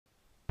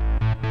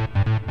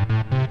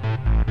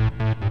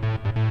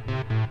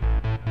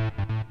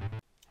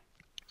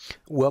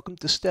Welcome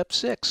to step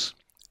 6,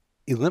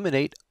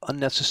 eliminate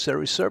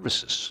unnecessary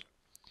services.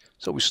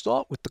 So we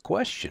start with the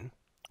question,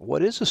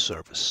 what is a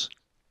service?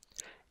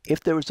 If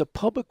there is a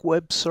public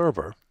web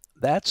server,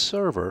 that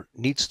server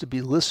needs to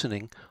be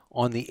listening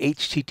on the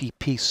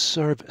HTTP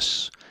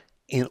service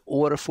in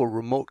order for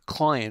remote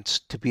clients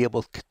to be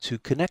able to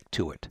connect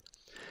to it.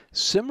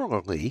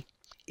 Similarly,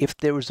 if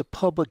there is a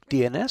public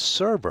DNS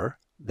server,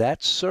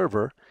 that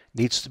server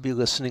needs to be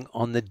listening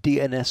on the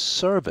DNS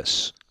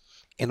service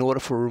in order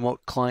for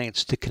remote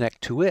clients to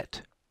connect to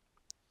it.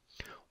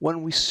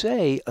 When we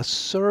say a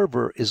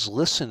server is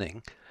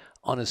listening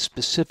on a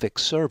specific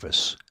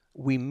service,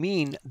 we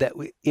mean that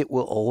it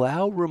will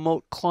allow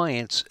remote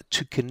clients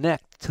to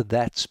connect to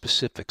that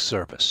specific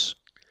service.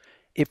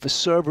 If a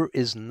server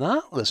is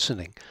not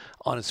listening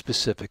on a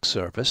specific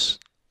service,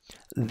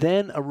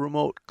 then a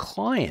remote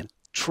client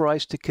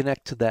tries to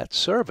connect to that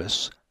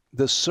service,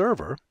 the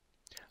server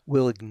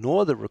will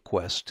ignore the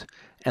request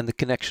and the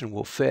connection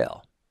will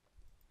fail.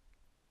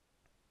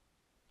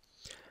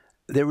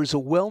 There is a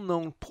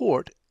well-known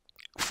port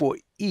for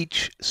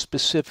each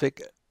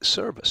specific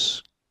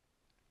service.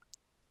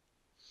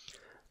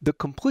 The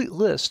complete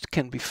list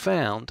can be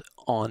found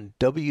on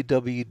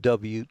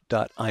www.iana.org,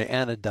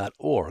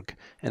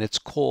 and it's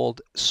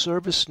called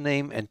Service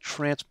Name and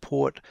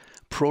Transport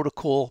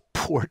Protocol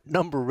Port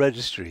Number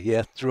Registry.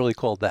 Yeah, it's really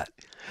called that.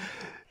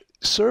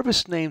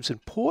 Service names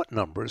and port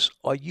numbers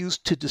are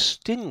used to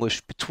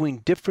distinguish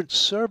between different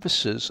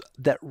services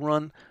that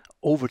run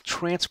over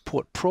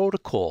transport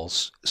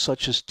protocols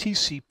such as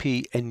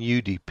TCP and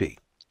UDP.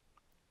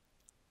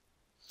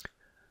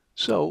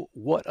 So,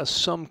 what are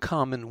some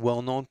common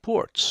well-known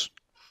ports?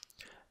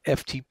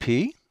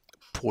 FTP,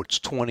 ports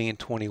 20 and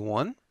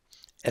 21,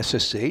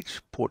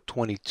 SSH, port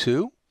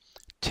 22,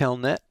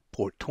 Telnet,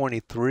 port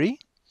 23,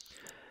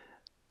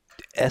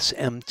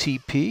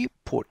 SMTP,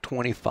 port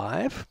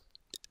 25,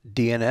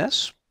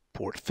 DNS,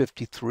 port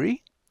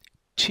 53,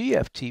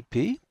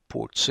 TFTP,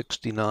 port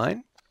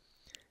 69,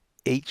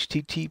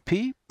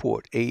 HTTP,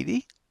 port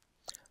 80,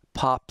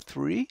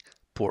 POP3,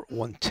 port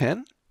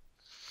 110,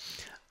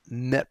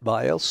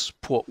 NetBIOS,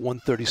 port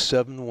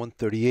 137,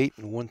 138,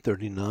 and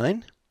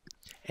 139,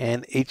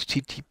 and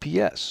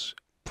HTTPS,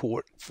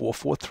 port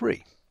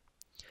 443.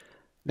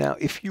 Now,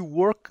 if you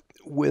work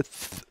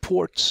with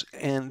ports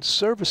and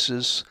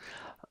services,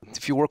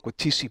 if you work with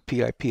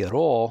TCP/IP at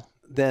all,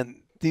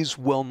 then these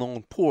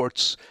well-known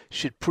ports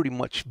should pretty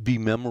much be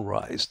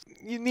memorized.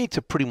 You need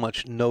to pretty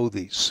much know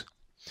these.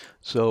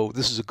 So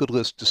this is a good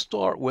list to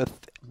start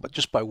with, but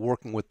just by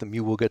working with them,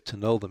 you will get to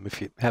know them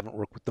if you haven't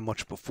worked with them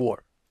much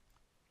before.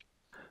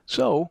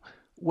 So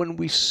when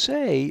we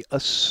say a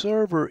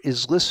server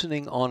is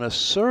listening on a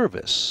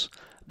service,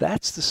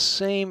 that's the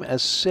same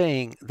as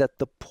saying that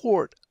the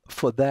port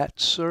for that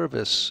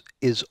service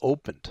is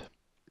opened.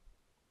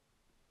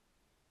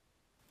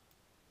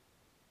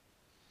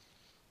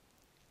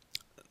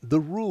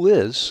 The rule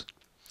is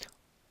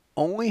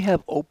only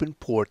have open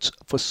ports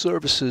for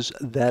services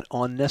that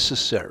are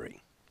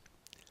necessary.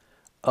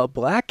 A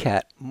black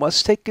hat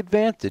must take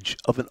advantage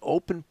of an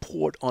open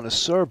port on a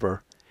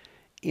server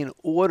in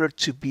order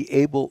to be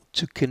able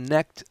to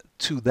connect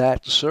to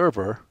that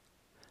server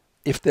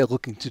if they're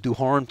looking to do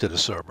harm to the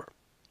server.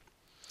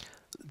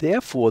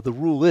 Therefore, the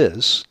rule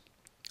is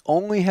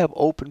only have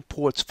open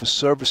ports for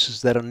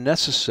services that are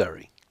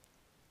necessary.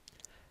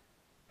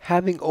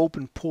 Having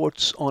open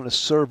ports on a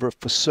server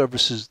for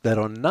services that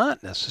are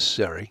not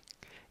necessary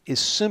is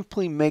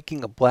simply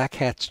making a black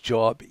hat's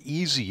job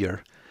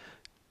easier,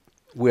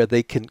 where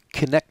they can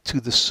connect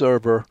to the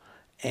server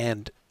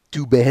and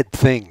do bad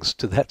things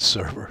to that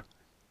server.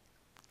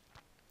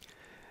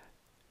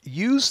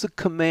 Use the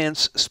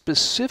commands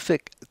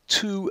specific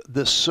to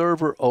the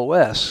server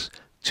OS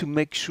to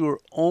make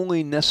sure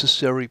only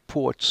necessary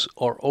ports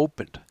are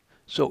opened.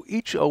 So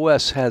each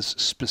OS has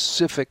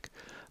specific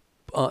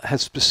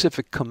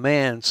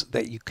commands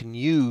that you can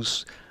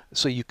use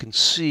so you can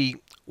see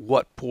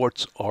what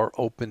ports are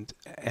opened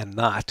and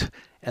not,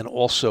 and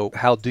also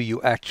how do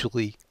you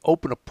actually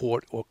open a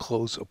port or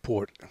close a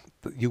port.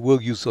 You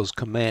will use those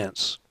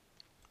commands.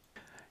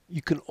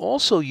 You can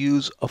also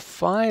use a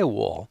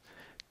firewall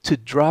to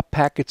drop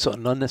packets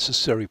on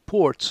unnecessary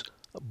ports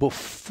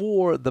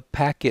before the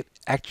packet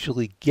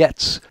actually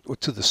gets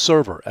to the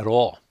server at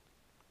all.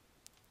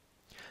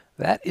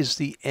 That is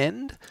the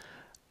end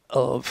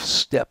of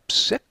step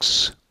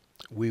 6.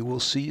 We will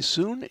see you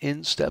soon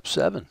in step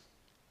 7.